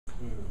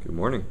Good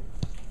morning.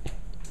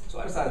 So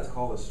I decided to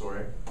call this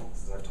story,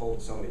 since I've told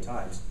it so many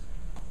times.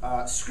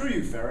 Screw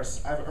you,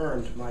 Ferris. I've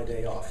earned my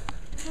day off.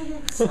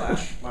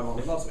 / my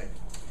mommy loves me.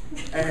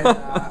 And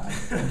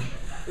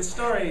this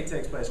story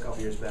takes place a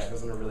couple years back. I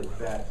was in a really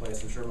bad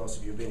place. I'm sure most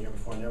of you have been here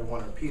before. I never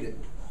want to repeat it.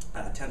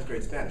 10th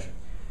grade Spanish.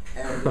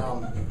 And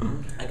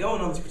I go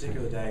in on this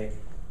particular day,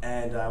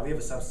 and we have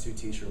a substitute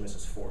teacher,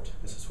 Mrs. Fort.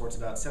 Mrs. Fort's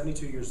about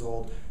 72 years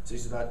old, so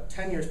she's about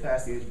 10 years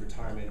past the age of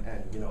retirement,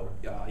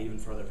 and even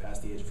further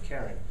past the age of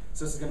caring.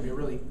 So this is going to be a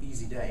really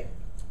easy day.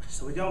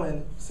 So we go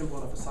in, simple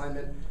enough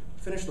assignment,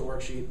 finish the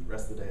worksheet,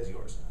 rest of the day is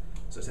yours.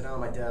 So I sit down at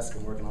my desk,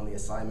 I'm working on the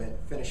assignment,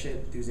 finish it,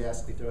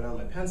 enthusiastically throw down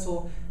my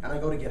pencil, and I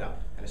go to get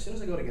up. And as soon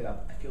as I go to get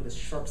up, I feel this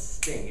sharp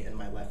sting in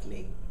my left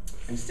knee.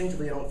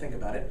 Instinctively, I don't think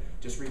about it,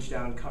 just reach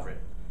down and cover it.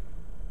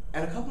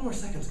 And a couple more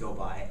seconds go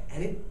by,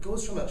 and it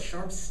goes from a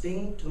sharp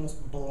sting to the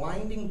most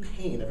blinding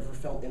pain I've ever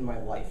felt in my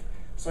life.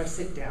 So I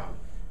sit down.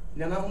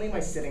 Now, not only am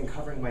I sitting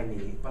covering my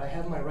knee, but I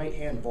have my right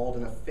hand balled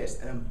in a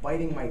fist, and I'm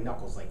biting my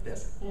knuckles like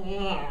this.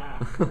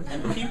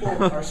 And people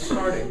are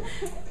starting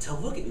to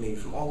look at me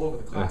from all over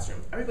the classroom.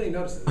 Everybody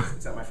notices this,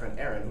 except my friend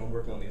Aaron, who I'm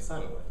working on the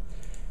assignment with.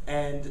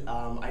 And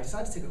I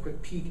decide to take a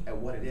quick peek at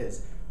what it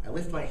is. I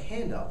lift my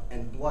hand up,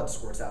 and blood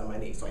squirts out of my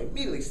knee. So I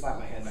immediately slap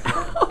my hand back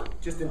down.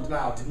 Just in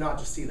denial, did not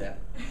just see that.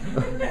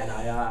 And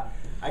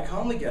I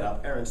calmly get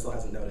up. Aaron still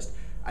hasn't noticed.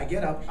 I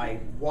get up, I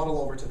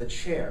waddle over to the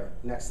chair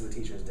next to the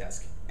teacher's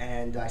desk.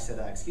 And I said,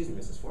 excuse me,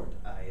 Mrs. Fort,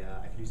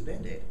 I could use a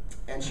Band-Aid.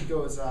 And she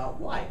goes,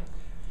 why?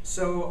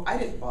 So I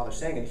didn't bother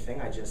saying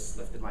anything. I just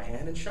lifted my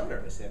hand and showed her.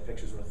 They say a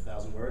picture's worth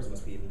 1,000 words. It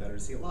must be even better to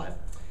see it live.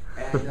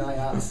 And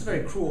this is a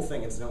very cruel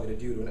thing, incidentally, to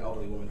do to an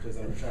elderly woman. Please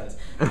don't ever try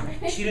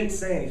this. She didn't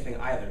say anything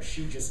either.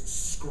 She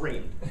just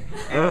screamed.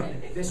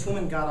 And this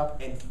woman got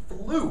up and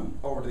flew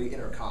over to the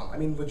intercom. I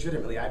mean,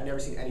 legitimately, I've never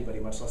seen anybody,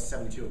 much less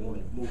 72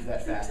 woman, move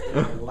that fast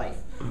in her life.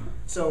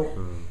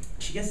 So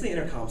she gets to the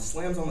intercom,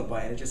 slams on the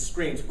button, and just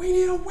screams, "We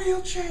need a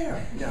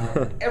wheelchair!"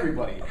 Now,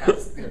 everybody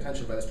has their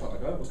attention by this point,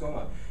 like, oh, what's going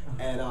on?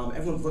 And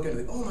everyone's looking at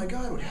it, oh my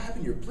God, what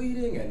happened? You're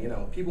bleeding,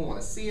 and people want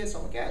to see it. So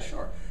I'm like, yeah,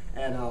 sure.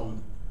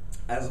 And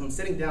as I'm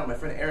sitting down, my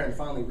friend Aaron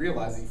finally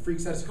realizes, he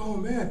freaks out. He's like, oh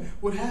man,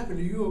 what happened?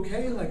 Are you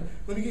okay? Like,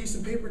 let me get you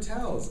some paper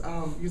towels.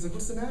 He's like,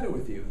 what's the matter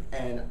with you?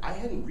 And I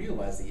hadn't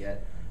realized it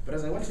yet, but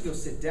as I went to go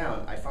sit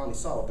down, I finally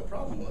saw what the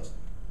problem was,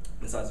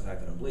 besides the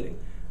fact that I'm bleeding.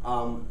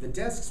 The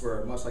desks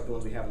were much like the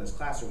ones we have in this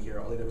classroom here,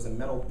 only there was a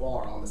metal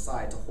bar on the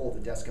side to hold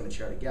the desk and the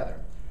chair together.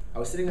 I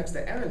was sitting next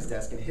to Aaron's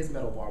desk, and his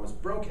metal bar was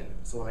broken.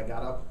 So when I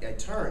got up, I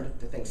turned,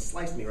 the thing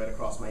sliced me right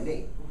across my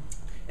knee.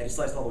 And it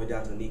sliced all the way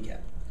down to the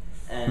kneecap.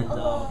 And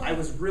I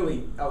was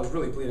really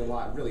bleeding a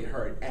lot, it really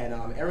hurt. And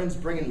Aaron's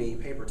bringing me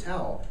paper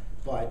towel,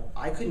 but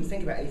I couldn't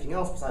think about anything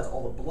else besides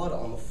all the blood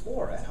on the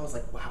floor. And I was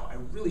like, wow, I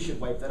really should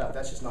wipe that up.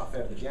 That's just not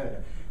fair to the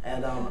janitor.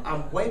 And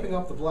I'm wiping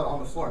up the blood on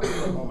the floor, and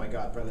I'm like, oh my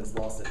God, Brendan's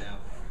lost it now.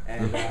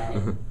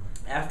 And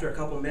after a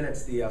couple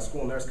minutes, the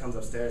school nurse comes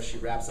upstairs. She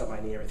wraps up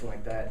my knee, everything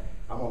like that.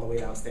 I'm on the way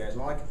downstairs,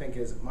 and all I can think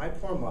is, my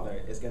poor mother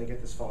is going to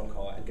get this phone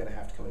call and going to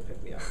have to come and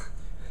pick me up.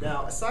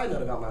 Now, a side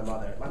note about my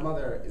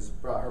mother is,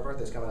 her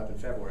birthday's coming up in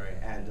February,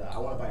 and I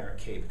want to buy her a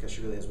cape because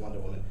she really is Wonder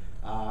Woman.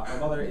 My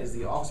mother is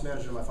the office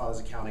manager of my father's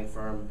accounting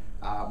firm,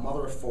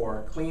 mother of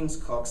 4, cleans,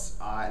 cooks,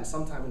 and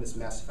sometime in this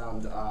mess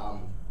found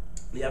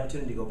the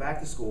opportunity to go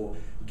back to school,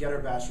 get her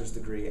bachelor's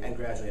degree, and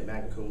graduate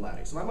magna cum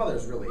laude. So my mother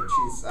is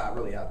she's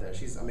really out there.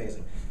 She's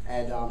amazing.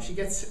 And she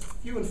gets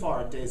few and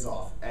far days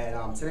off.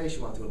 And today she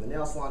wanted to go to the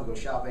nail salon, go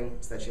shopping,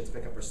 so that she had to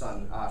pick up her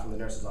son from the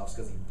nurse's office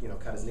because he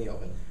cut his knee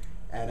open.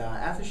 And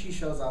after she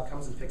shows up,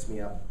 comes and picks me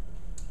up,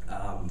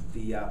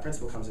 the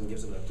principal comes in and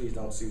gives him the please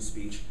don't sue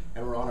speech,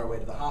 and we're on our way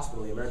to the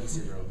hospital, the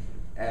emergency room.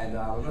 And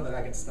my mother and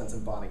I get to spend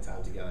some bonding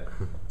time together.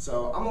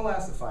 So I'm the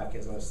last of 5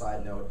 kids on a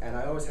side note, and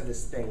I always had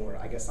this thing where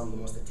I guess I'm the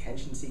most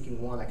attention-seeking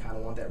one. I kind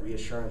of want that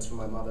reassurance from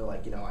my mother,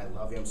 like, I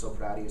love you, I'm so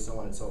proud of you, so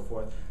on and so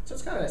forth. So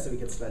it's kind of nice that we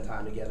get to spend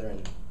time together,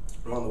 and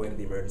we're on the way to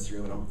the emergency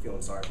room, and I'm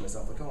feeling sorry for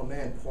myself, like, oh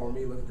man, poor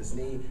me, look at this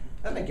knee.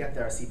 Then I get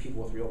there, I see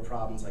people with real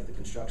problems, like the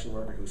construction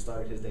worker who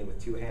started his day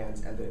with 2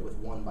 hands, ended it with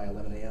 1 by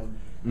 11 a.m.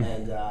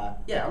 And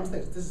yeah, I'm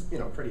thinking, this is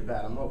pretty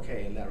bad. I'm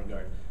okay in that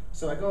regard.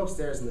 So I go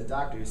upstairs, and the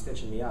doctor who's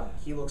stitching me up,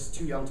 he looks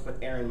too young to put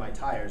air in my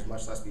tires,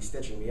 much less be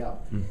stitching me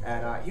up.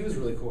 And he was a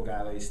really cool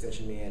guy that he's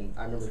stitching me, and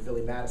I remember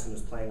Billy Madison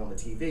was playing on the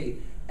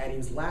TV, and he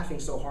was laughing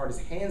so hard his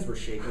hands were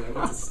shaking, and he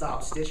had to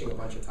stop stitching a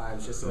bunch of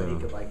times just so that he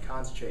could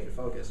concentrate and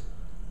focus.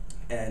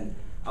 And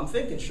I'm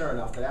thinking, sure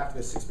enough, that after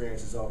this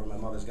experience is over, my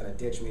mother's going to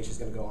ditch me, she's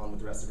going to go on with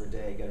the rest of her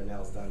day, get her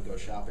nails done, go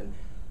shopping.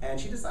 And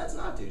she decides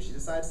not to. She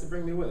decides to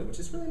bring me with her, which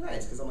is really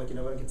nice, because I'm like, we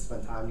get to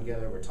spend time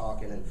together, we're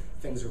talking, and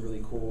things are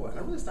really cool. And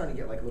I'm really starting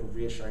to get a little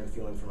reassuring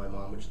feeling from my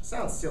mom, which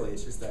sounds silly,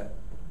 it's just that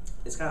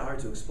it's kind of hard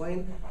to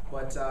explain,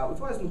 but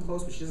we've always been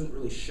close, but she doesn't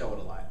really show it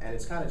a lot, and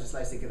it's kind of just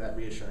nice to get that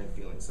reassuring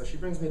feeling. So she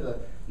brings me to the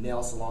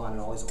nail salon,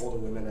 and all these older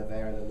women are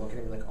there, and they're looking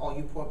at me like, oh,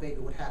 you poor baby,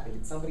 what happened?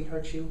 Did somebody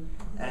hurt you?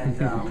 And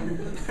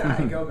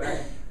I go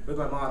back, with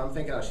my mom, I'm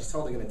thinking, oh, she's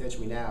totally gonna ditch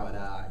me now.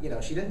 And you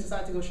know, she didn't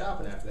decide to go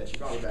shopping after that. She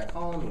brought me back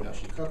home. You know,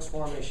 she cooks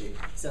for me. She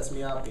sets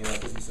me up. You know,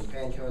 gives me some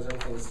painkillers.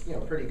 Everything's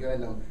pretty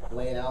good. And I'm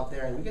laying out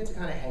there, and we get to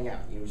kind of hang out.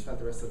 You know, we spent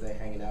the rest of the day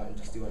hanging out and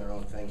just doing our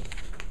own thing.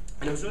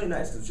 And it was really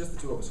nice because it was just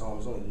the two of us home. It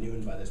was only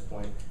noon by this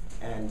point,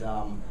 and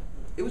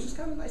it was just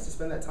kind of nice to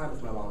spend that time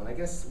with my mom. And I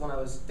guess when I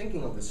was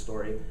thinking of this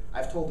story,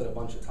 I've told it a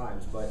bunch of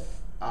times, but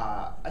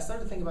I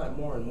started to think about it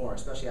more and more,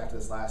 especially after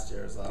this last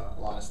year. A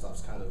lot of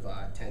stuff's kind of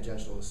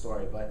tangential to the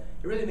story, but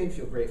it really made me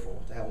feel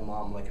grateful to have a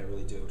mom like I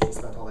really do. She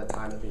spent all that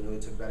time with me and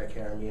really took better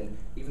care of me. And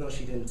even though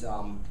she didn't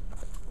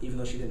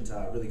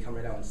really come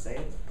right out and say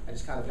it, I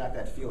just kind of got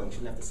that feeling. She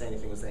didn't have to say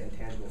anything. It was that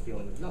intangible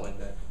feeling of knowing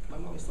that my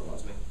mommy still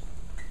loves me.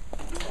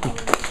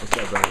 What's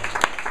up, brother?